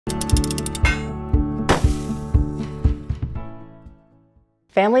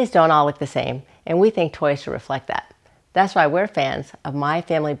Families don't all look the same, and we think toys should reflect that. That's why we're fans of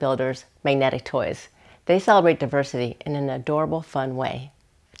MyFamilyBuilders magnetic toys. They celebrate diversity in an adorable, fun way.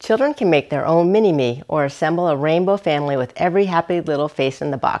 Children can make their own mini-me or assemble a rainbow family with every happy little face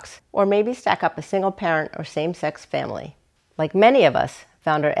in the box, or maybe stack up a single-parent or same-sex family. Like many of us,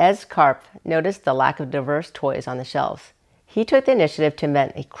 founder Karpf noticed the lack of diverse toys on the shelves. He took the initiative to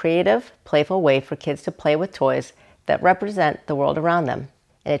invent a creative, playful way for kids to play with toys that represent the world around them.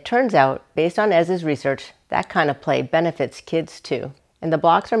 And it turns out, based on Ez's research, that kind of play benefits kids too. And the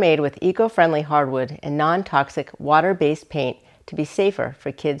blocks are made with eco-friendly hardwood and non-toxic water-based paint to be safer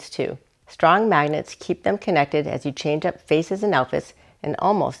for kids too. Strong magnets keep them connected as you change up faces and outfits in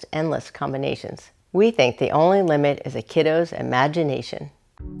almost endless combinations. We think the only limit is a kiddo's imagination.